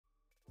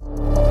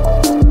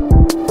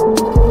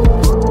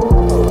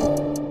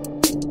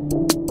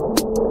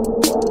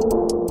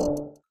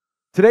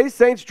Today's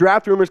Saints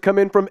draft rumors come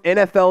in from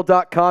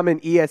NFL.com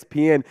and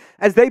ESPN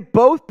as they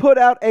both put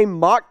out a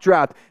mock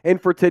draft.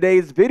 And for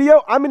today's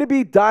video, I'm going to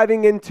be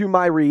diving into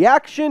my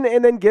reaction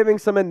and then giving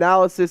some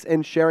analysis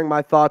and sharing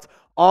my thoughts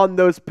on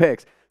those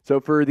picks.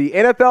 So for the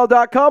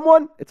NFL.com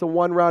one, it's a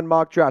one-round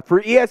mock draft.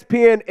 For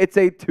ESPN, it's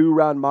a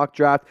two-round mock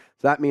draft.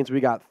 So that means we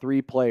got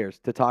 3 players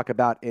to talk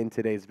about in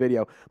today's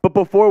video. But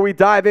before we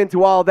dive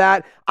into all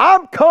that,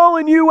 I'm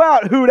calling you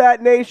out, Who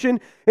Dat Nation.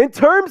 In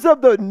terms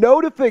of the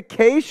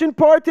notification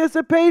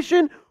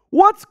participation,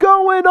 what's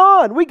going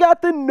on? We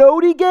got the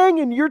Noti Gang,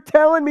 and you're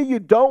telling me you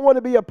don't want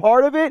to be a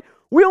part of it?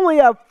 We only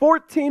have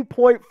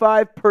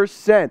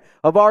 14.5%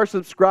 of our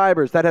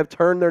subscribers that have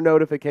turned their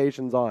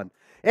notifications on.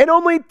 And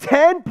only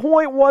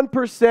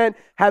 10.1%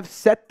 have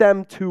set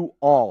them to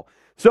all.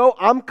 So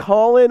I'm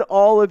calling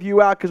all of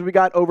you out because we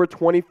got over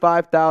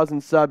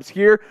 25,000 subs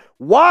here.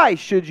 Why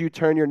should you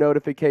turn your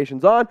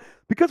notifications on?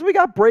 Because we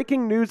got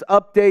breaking news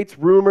updates,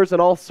 rumors,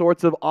 and all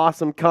sorts of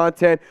awesome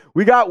content.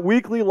 We got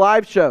weekly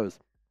live shows.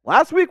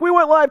 Last week we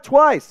went live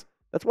twice.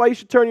 That's why you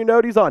should turn your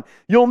noties on.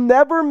 You'll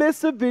never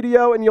miss a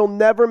video and you'll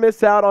never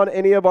miss out on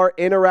any of our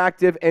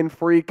interactive and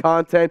free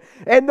content.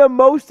 And the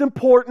most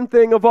important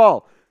thing of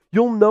all,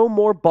 you'll know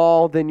more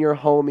ball than your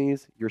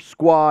homies, your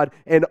squad,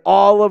 and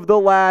all of the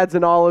lads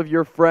and all of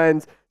your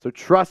friends. So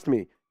trust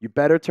me, you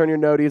better turn your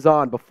noties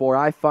on before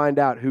I find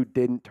out who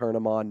didn't turn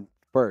them on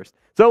first.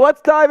 So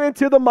let's dive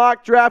into the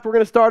mock draft. We're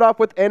going to start off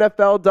with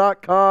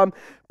NFL.com.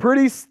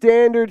 Pretty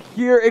standard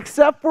here,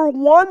 except for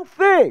one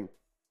thing.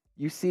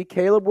 You see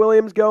Caleb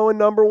Williams going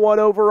number 1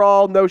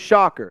 overall, no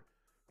shocker.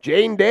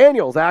 Jayden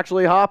Daniels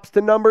actually hops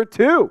to number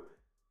 2,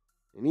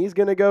 and he's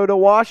going to go to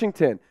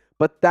Washington.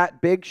 But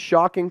that big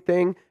shocking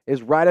thing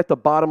is right at the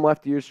bottom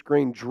left of your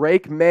screen.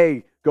 Drake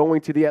May going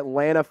to the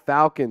Atlanta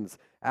Falcons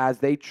as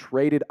they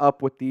traded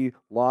up with the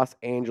Los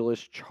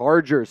Angeles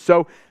Chargers.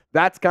 So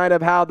that's kind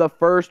of how the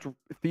first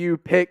few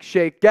picks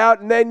shake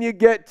out. And then you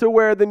get to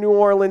where the New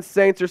Orleans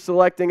Saints are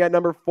selecting at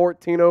number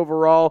 14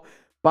 overall.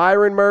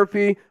 Byron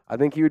Murphy, I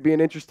think he would be an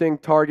interesting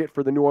target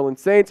for the New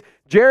Orleans Saints.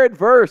 Jared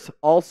Verse,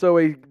 also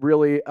a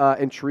really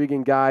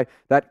intriguing guy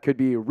that could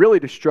be really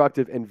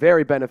destructive and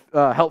very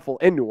helpful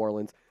in New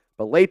Orleans.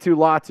 But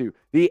Latu,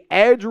 the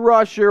edge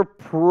rusher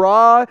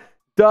production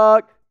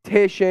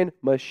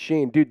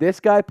machine. Dude, this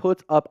guy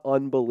puts up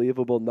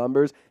unbelievable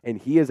numbers, and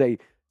he is a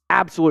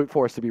absolute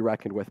force to be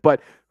reckoned with.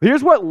 But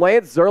here's what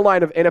Lance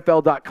Zierlein of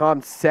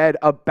NFL.com said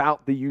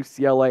about the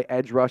UCLA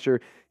edge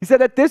rusher. He said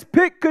that this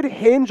pick could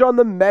hinge on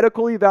the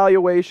medical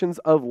evaluations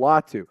of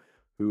Latu,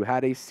 who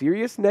had a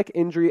serious neck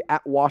injury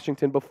at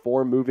Washington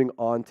before moving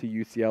on to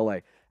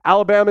UCLA.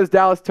 Alabama's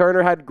Dallas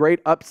Turner had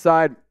great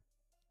upside,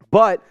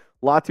 but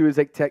Latu is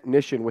a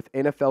technician with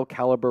NFL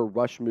caliber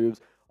rush moves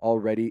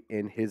already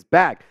in his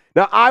bag.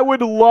 Now, I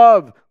would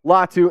love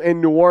Latu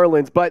in New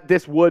Orleans, but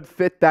this would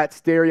fit that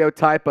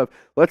stereotype of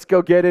let's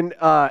go get an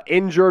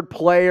injured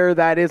player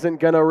that isn't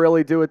going to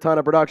really do a ton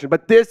of production.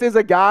 But this is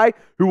a guy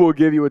who will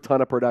give you a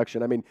ton of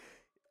production. I mean,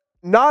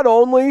 not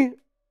only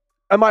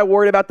am I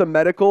worried about the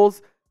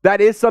medicals,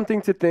 that is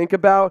something to think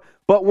about,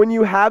 but when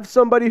you have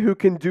somebody who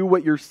can do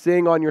what you're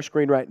seeing on your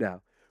screen right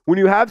now, when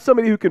you have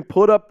somebody who can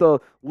put up the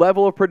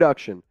level of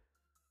production,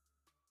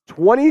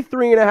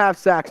 23.5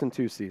 sacks in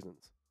 2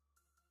 seasons.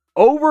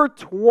 Over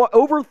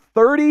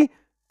 30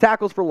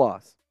 tackles for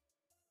loss.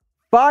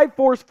 5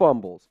 forced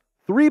fumbles.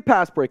 3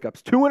 pass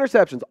breakups. 2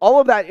 interceptions. All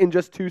of that in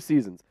just 2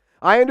 seasons.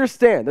 I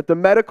understand that the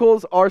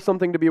medicals are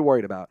something to be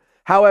worried about.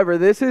 However,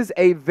 this is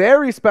a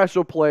very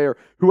special player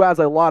who has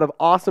a lot of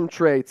awesome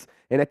traits,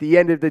 and at the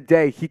end of the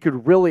day, he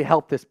could really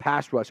help this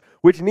pass rush,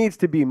 which needs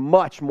to be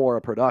much more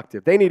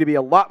productive. They need to be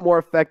a lot more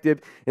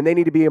effective, and they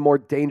need to be a more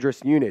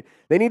dangerous unit.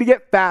 They need to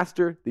get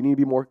faster. They need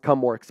to become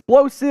more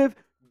explosive,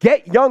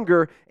 get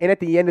younger, and at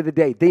the end of the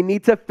day, they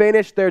need to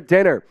finish their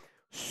dinner.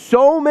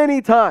 So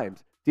many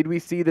times did we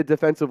see the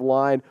defensive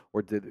line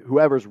or did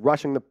whoever's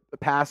rushing the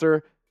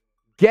passer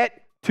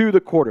get to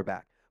the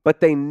quarterback, but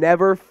they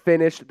never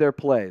finished their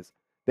plays.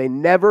 They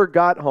never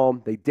got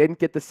home. They didn't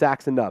get the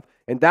sacks enough.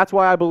 And that's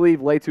why I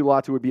believe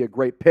Latu would be a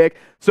great pick.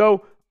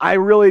 So I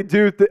really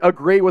do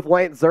agree with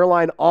Lance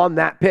Zierlein on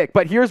that pick.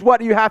 But here's what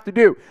you have to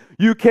do.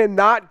 You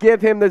cannot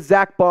give him the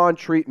Zach Bond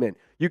treatment.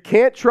 You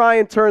can't try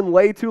and turn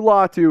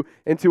Latu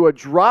into a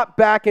drop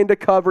back into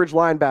coverage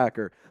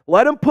linebacker.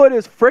 Let him put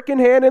his frickin'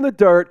 hand in the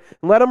dirt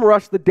and let him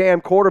rush the damn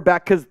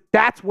quarterback because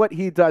that's what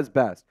he does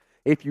best.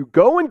 If you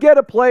go and get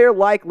a player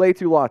like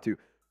Latu,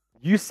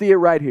 you see it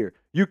right here.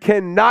 You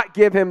cannot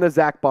give him the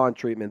Zach Bond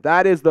treatment.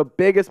 That is the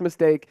biggest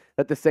mistake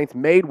that the Saints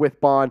made with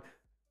Bond.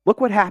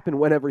 Look what happened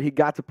whenever he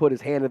got to put his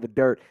hand in the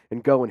dirt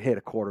and go and hit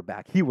a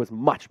quarterback. He was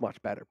much,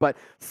 much better. But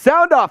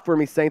sound off for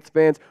me, Saints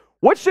fans.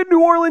 What should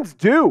New Orleans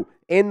do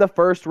in the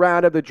first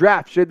round of the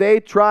draft? Should they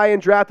try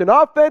and draft an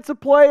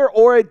offensive player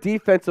or a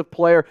defensive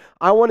player?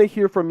 I want to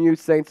hear from you,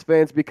 Saints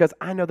fans, because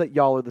I know that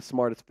y'all are the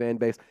smartest fan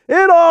base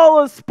in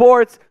all of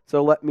sports.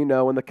 So let me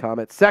know in the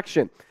comments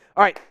section.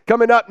 All right,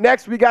 coming up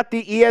next, we got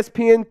the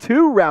ESPN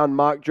 2-round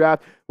mock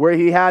draft where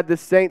he had the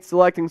Saints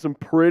selecting some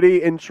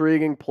pretty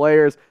intriguing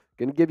players.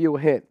 Going to give you a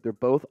hint. They're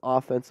both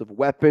offensive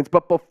weapons.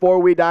 But before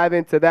we dive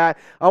into that,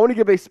 I want to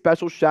give a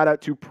special shout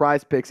out to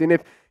Prize Picks. And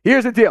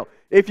here's the deal.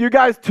 If you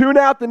guys tune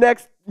out the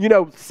next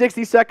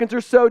 60 seconds or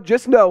so,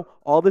 just know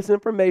all this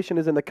information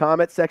is in the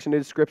comment section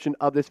and description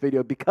of this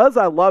video. Because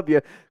I love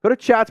you, go to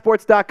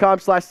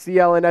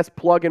chatsports.com/CLNS,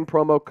 plug in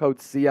promo code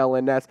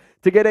CLNS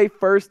to get a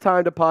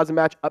first-time deposit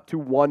match up to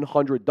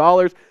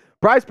 $100.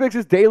 Prize Picks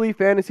is daily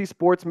fantasy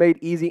sports made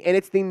easy, and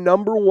it's the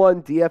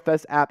 #1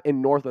 DFS app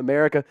in North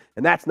America,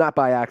 and that's not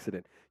by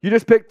accident. You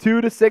just pick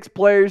 2 to 6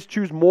 players,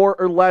 choose more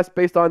or less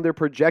based on their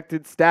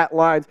projected stat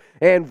lines,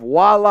 and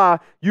voila,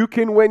 you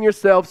can win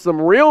yourself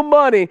some real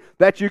money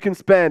that you can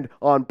spend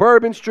on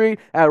Bourbon Street,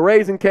 at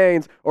Raising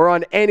Cane's, or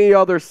on any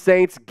other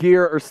Saints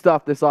gear or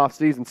stuff this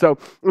offseason. So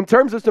in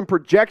terms of some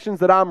projections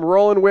that I'm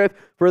rolling with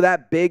for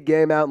that big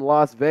game out in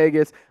Las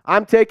Vegas,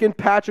 I'm taking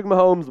Patrick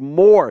Mahomes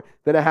more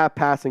than a half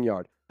passing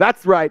yard.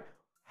 That's right,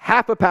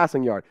 half a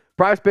passing yard.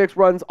 Prize Picks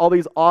runs all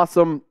these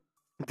awesome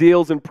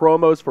deals and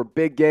promos for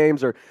big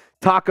games or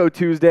Taco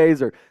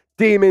Tuesdays or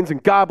Demons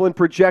and Goblin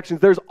projections.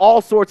 There's all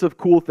sorts of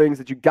cool things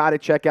that you got to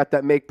check out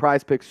that make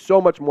Prize Picks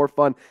so much more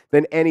fun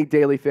than any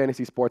daily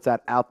fantasy sports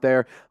app out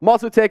there. I'm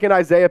also taking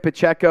Isaiah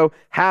Pacheco,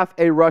 half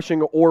a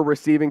rushing or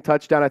receiving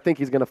touchdown. I think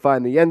he's going to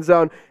find the end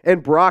zone.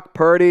 And Brock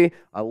Purdy,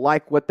 I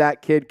like what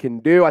that kid can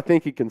do. I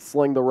think he can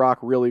sling the rock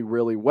really,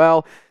 really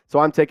well. So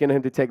I'm taking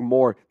him to take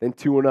more than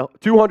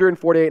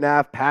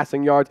 248.5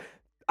 passing yards.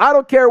 I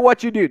don't care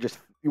what you do, just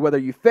whether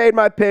you fade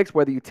my picks,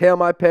 whether you tail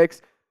my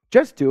picks,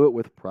 just do it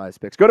with Prize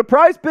Picks. Go to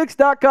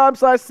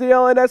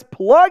prizepicks.com/CLNS,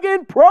 plug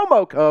in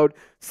promo code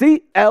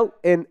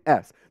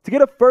CLNS to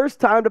get a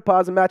first-time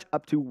deposit match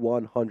up to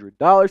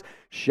 $100.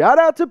 Shout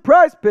out to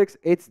Prize Picks.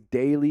 It's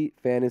daily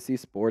fantasy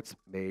sports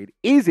made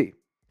easy.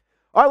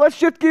 All right, let's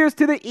shift gears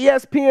to the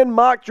ESPN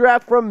mock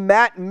draft from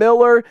Matt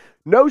Miller.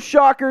 No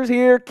shockers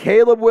here.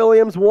 Caleb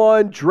Williams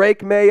 1,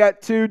 Drake May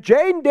at 2.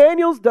 Jaden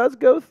Daniels does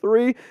go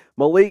 3.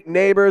 Malik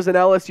Neighbors, an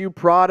LSU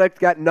product,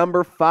 got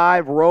number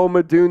 5. Rome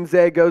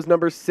Odunze goes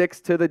number 6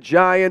 to the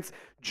Giants.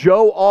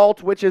 Joe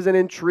Alt, which is an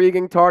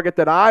intriguing target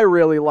that I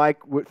really like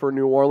for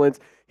New Orleans,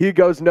 he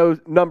goes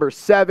number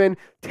 7.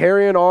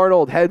 Terrion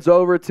Arnold heads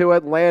over to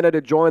Atlanta to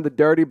join the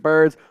Dirty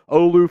Birds.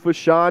 Olu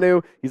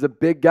Fashanu, he's a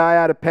big guy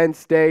out of Penn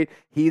State.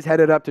 He's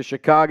headed up to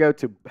Chicago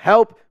to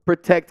help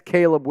protect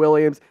Caleb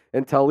Williams.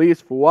 And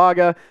Talis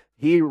Fuaga,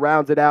 he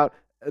rounds it out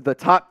the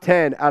top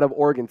 10 out of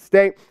Oregon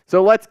State.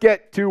 So let's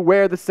get to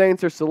where the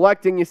Saints are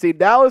selecting. You see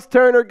Dallas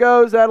Turner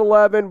goes at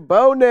 11.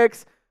 Bo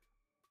Nix.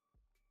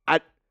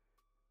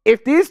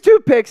 If these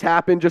two picks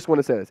happen, just want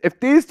to say this. If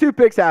these two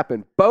picks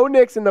happen, Bo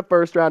Nix in the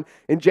first round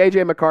and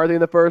J.J. McCarthy in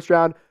the first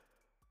round,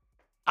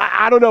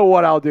 I don't know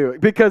what I'll do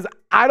because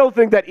I don't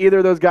think that either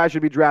of those guys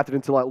should be drafted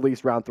until at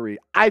least round 3.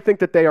 I think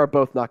that they are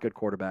both not good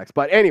quarterbacks.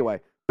 But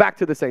anyway, back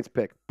to the Saints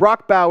pick.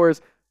 Brock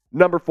Bowers,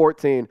 number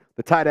 14,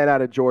 the tight end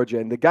out of Georgia.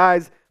 And the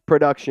guy's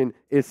production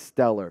is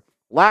stellar.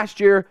 Last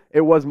year,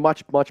 it was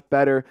much, much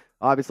better.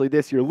 Obviously,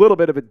 this year, a little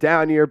bit of a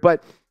down year,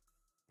 but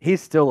he's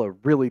still a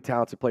really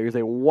talented player. He's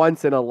a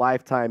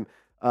once-in-a-lifetime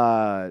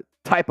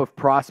type of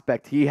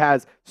prospect. He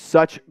has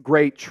such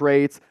great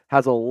traits,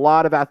 has a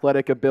lot of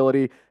athletic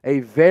ability, a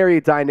very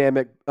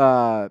dynamic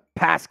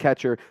pass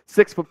catcher,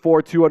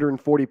 6'4",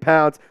 240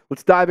 pounds.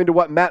 Let's dive into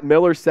what Matt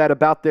Miller said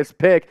about this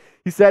pick.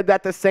 He said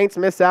that the Saints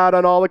miss out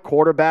on all the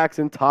quarterbacks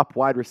and top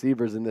wide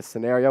receivers in this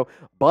scenario,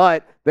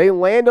 but they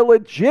land a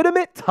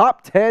legitimate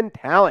top 10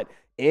 talent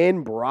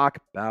in Brock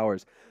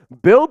Bowers.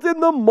 Built in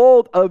the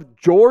mold of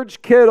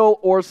George Kittle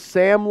or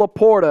Sam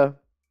Laporta,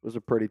 those are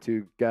pretty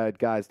two good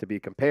guys to be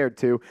compared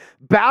to,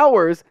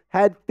 Bowers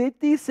had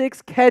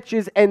 56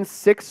 catches and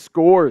 6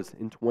 scores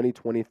in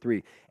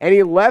 2023, and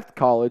he left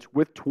college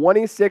with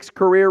 26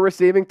 career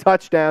receiving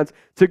touchdowns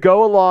to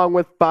go along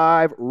with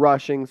 5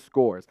 rushing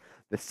scores.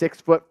 The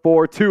 6'4",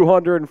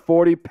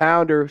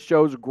 240-pounder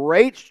shows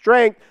great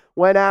strength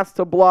when asked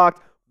to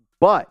block,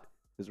 but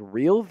his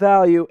real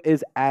value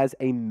is as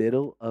a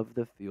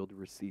middle-of-the-field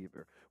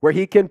receiver, where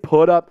he can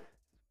post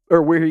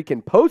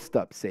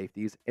up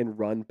safeties and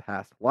run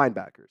past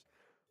linebackers.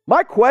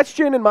 My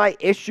question and my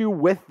issue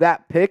with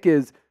that pick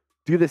is,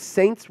 do the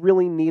Saints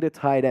really need a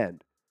tight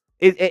end?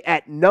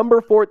 At number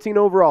 14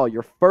 overall,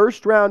 your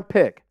first-round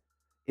pick,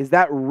 is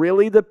that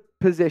really the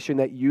position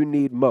that you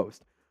need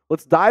most?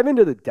 Let's dive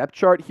into the depth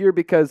chart here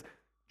because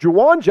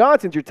Juwan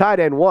Johnson's your tight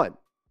end 1.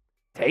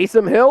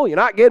 Taysom Hill, you're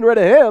not getting rid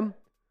of him.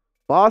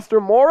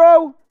 Foster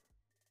Moreau,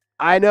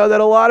 I know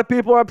that a lot of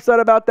people are upset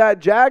about that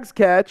Jags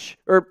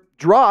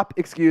drop,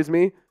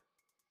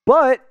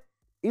 but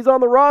he's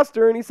on the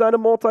roster and he signed a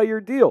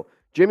multi-year deal.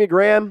 Jimmy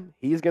Graham,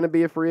 he's going to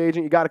be a free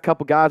agent. You got a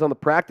couple guys on the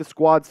practice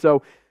squad,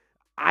 so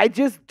I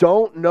just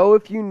don't know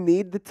if you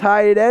need the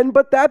tight end.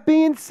 But that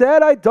being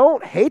said, I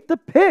don't hate the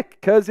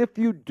pick because if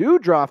you do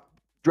draft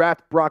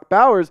Brock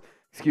Bowers,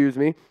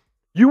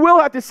 you will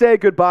have to say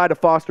goodbye to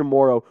Foster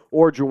Moreau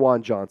or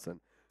Juwan Johnson.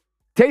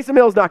 Taysom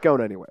Hill's not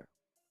going anywhere.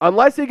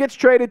 Unless he gets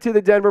traded to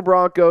the Denver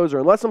Broncos or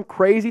unless some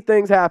crazy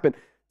things happen,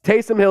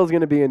 Taysom Hill's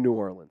going to be in New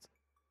Orleans.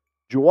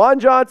 Juwan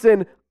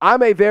Johnson,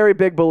 I'm a very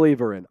big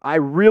believer in. I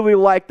really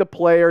like the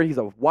player. He's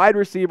a wide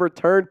receiver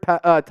turned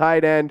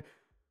tight end,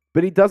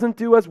 but he doesn't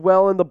do as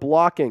well in the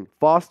blocking.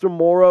 Foster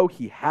Moreau,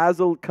 he had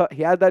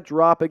that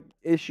drop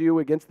issue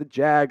against the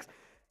Jags.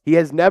 He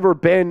has never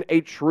been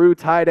a true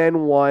tight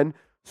end one.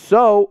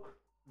 So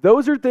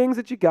those are things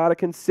that you got to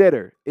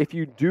consider. If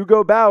you do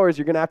go Bowers,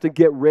 you're going to have to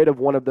get rid of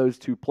one of those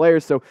two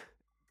players. So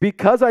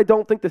because I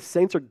don't think the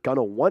Saints are going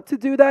to want to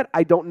do that,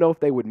 I don't know if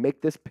they would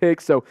make this pick.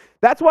 So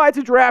that's why it's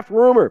a draft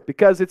rumor,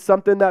 because it's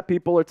something that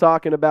people are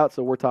talking about,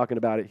 so we're talking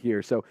about it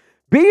here. So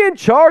be in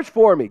charge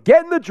for me.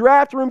 Get in the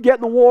draft room, get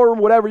in the war room,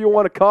 whatever you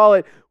want to call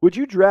it. Would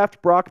you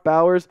draft Brock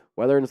Bowers,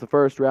 whether it's the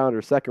first round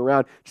or second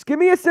round? Just give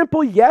me a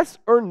simple yes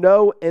or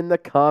no in the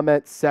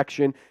comment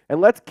section,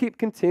 and let's keep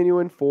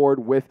continuing forward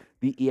with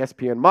the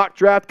ESPN mock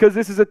draft, because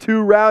this is a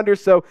 2-rounder,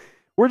 so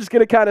we're just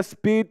going to kind of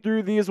speed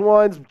through these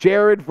ones.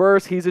 Jared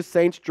Verse, he's a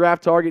Saints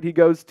draft target. He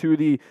goes to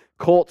the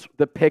Colts,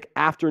 the pick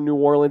after New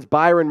Orleans.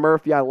 Byron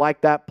Murphy, I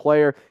like that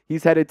player.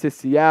 He's headed to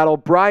Seattle.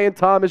 Brian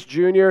Thomas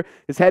Jr.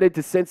 is headed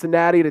to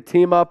Cincinnati to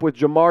team up with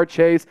Jamar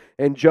Chase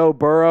and Joe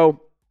Burrow.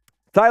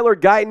 Tyler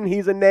Guyton,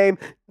 he's a name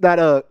that,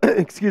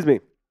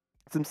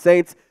 some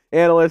Saints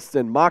analysts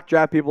and mock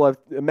draft people have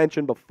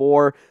mentioned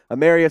before.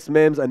 Amarius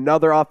Mims,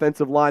 another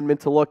offensive lineman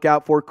to look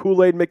out for.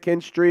 Kool-Aid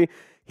McKinstry,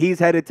 he's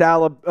headed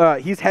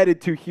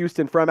to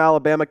Houston from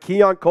Alabama.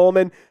 Keon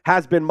Coleman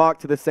has been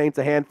mocked to the Saints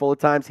a handful of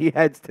times. He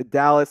heads to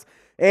Dallas.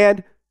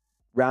 And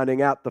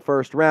rounding out the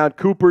first round,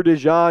 Cooper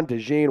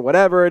DeJean,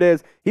 whatever it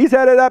is, he's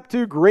headed up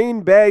to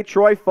Green Bay.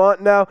 Troy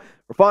Fontenot,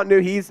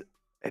 he's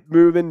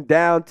moving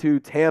down to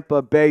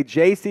Tampa Bay.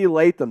 J.C.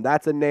 Latham,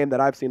 that's a name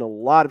that I've seen a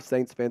lot of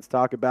Saints fans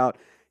talk about.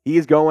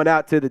 He's going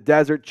out to the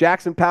desert.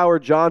 Jackson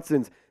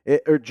Johnson,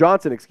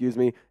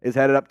 is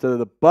headed up to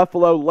the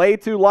Buffalo.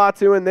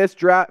 Latu in this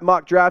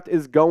mock draft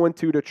is going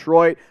to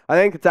Detroit. I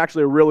think it's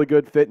actually a really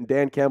good fit in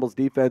Dan Campbell's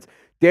defense.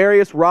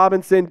 Darius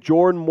Robinson,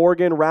 Jordan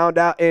Morgan,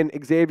 and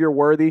Xavier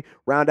Worthy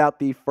round out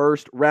the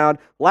first round.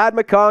 Ladd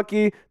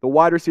McConkey, the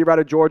wide receiver out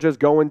of Georgia, is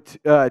going to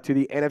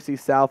the NFC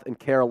South in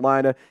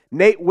Carolina.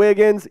 Nate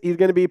Wiggins, he's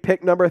going to be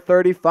pick number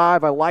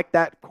 35. I like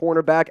that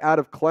cornerback out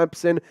of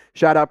Clemson.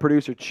 Shout out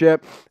producer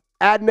Chip.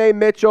 Adnai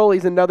Mitchell,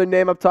 he's another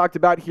name I've talked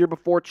about here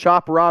before.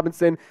 Chop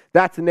Robinson,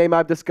 that's a name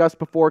I've discussed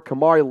before.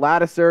 Kamari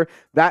Lassiter,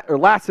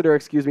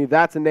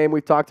 that's a name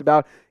we've talked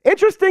about.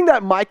 Interesting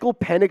that Michael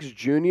Penix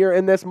Jr.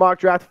 in this mock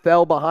draft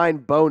fell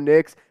behind Bo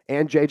Nix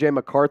and J.J.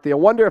 McCarthy. I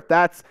wonder if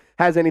that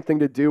has anything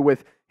to do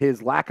with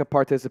his lack of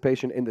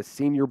participation in the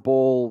Senior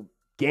Bowl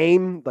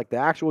game, like the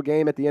actual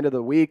game at the end of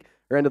the week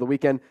or end of the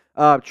weekend.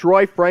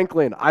 Troy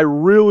Franklin, I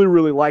really,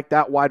 really like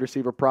that wide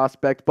receiver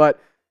prospect,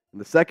 but in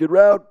the second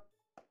round,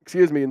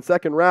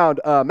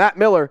 Matt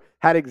Miller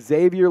had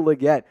Xavier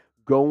Legette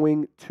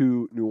going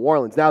to New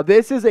Orleans. Now,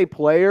 this is a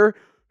player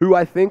who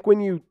I think when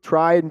you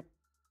try and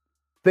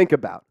think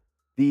about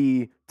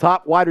the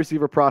top wide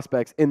receiver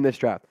prospects in this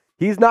draft,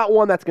 he's not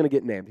one that's going to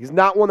get named. He's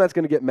not one that's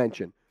going to get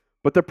mentioned.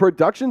 But the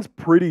production's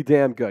pretty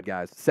damn good,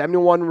 guys.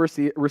 71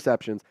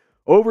 receptions,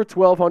 over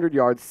 1,200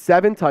 yards,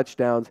 7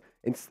 touchdowns,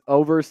 and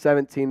over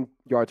 17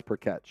 yards per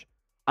catch.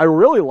 I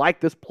really like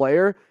this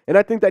player, and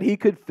I think that he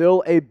could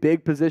fill a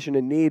big position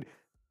in need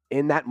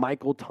in that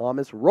Michael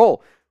Thomas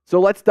role. So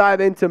let's dive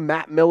into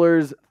Matt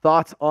Miller's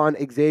thoughts on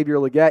Xavier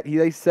Legette.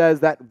 He says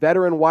that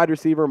veteran wide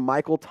receiver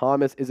Michael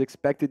Thomas is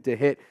expected to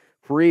hit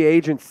free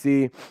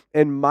agency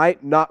and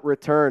might not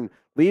return,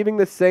 leaving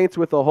the Saints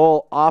with a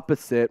whole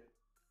opposite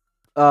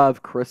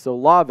of Chris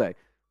Olave.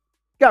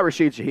 Got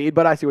Rashid Shaheed,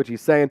 but I see what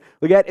he's saying.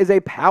 Legette is a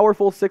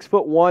powerful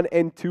 6'1"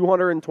 and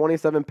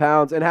 227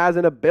 pounds and has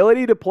an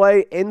ability to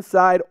play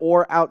inside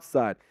or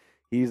outside.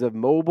 He's a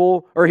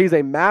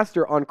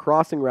master on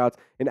crossing routes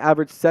and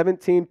averaged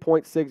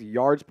 17.6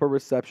 yards per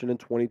reception in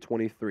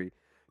 2023.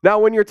 Now,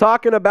 when you're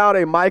talking about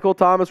a Michael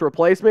Thomas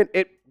replacement,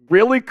 it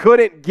really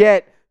couldn't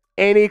get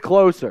any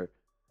closer.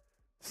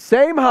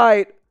 Same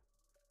height,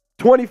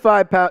 15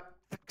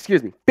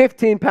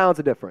 pounds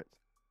of difference.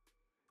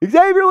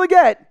 Xavier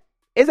Legette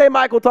is a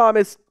Michael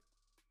Thomas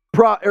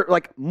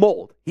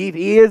mold.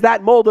 He is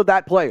that mold of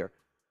that player.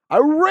 I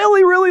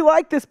really, really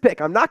like this pick.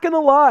 I'm not going to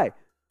lie.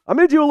 I'm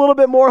going to do a little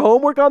bit more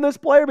homework on this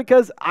player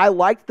because I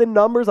liked the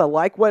numbers. I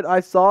like what I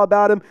saw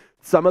about him.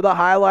 Some of the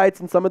highlights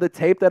and some of the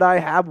tape that I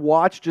have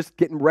watched just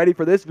getting ready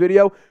for this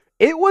video.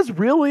 It was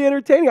really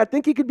entertaining. I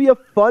think he could be a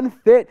fun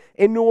fit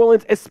in New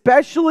Orleans,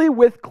 especially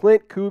with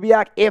Clint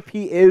Kubiak if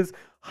he is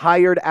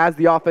hired as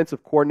the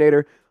offensive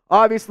coordinator.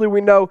 Obviously,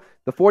 we know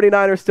the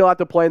 49ers still have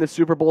to play in the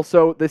Super Bowl,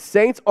 so the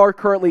Saints are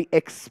currently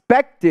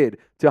expected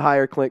to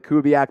hire Clint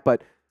Kubiak,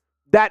 but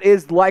that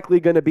is likely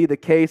going to be the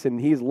case, and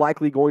he's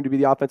likely going to be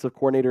the offensive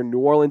coordinator in New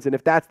Orleans. And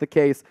if that's the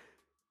case,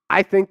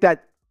 I think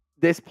that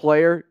this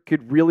player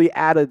could really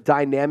add a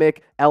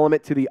dynamic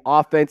element to the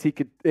offense.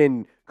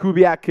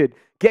 Kubiak could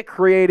get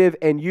creative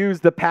and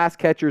use the pass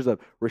catchers of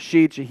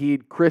Rashid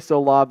Shaheed, Chris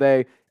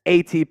Olave,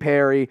 A.T.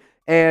 Perry,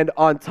 and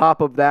on top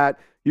of that,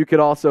 you could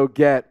also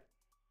get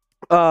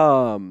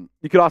Xavier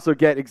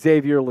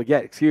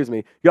Legette,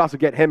 You could also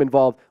get him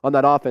involved on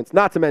that offense,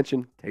 not to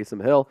mention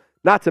Taysom Hill,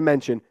 not to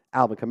mention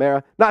Alvin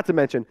Kamara, not to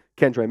mention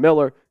Kendre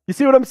Miller. You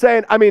see what I'm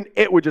saying? I mean,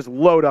 it would just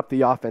load up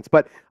the offense.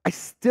 But I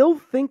still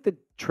think the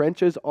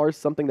trenches are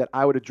something that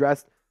I would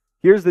address.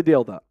 Here's the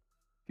deal, though.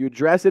 If you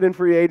address it in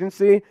free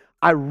agency,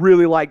 I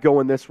really like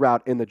going this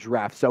route in the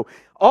draft. So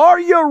are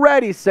you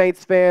ready,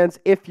 Saints fans?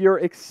 If you're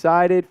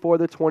excited for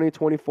the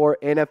 2024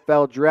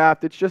 NFL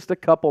Draft, it's just a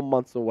couple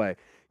months away.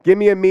 Give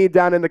me a me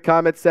down in the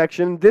comment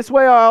section. This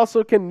way I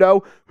also can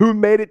know who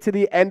made it to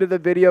the end of the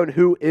video and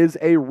who is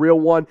a real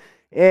one.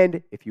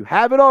 And if you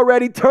haven't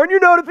already, turn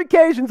your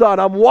notifications on.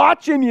 I'm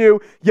watching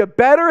you. You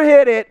better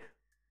hit it.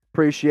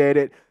 Appreciate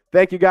it.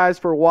 Thank you guys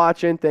for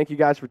watching. Thank you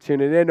guys for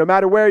tuning in. No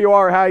matter where you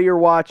are or how you're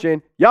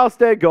watching, y'all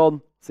stay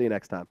golden. See you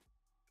next time.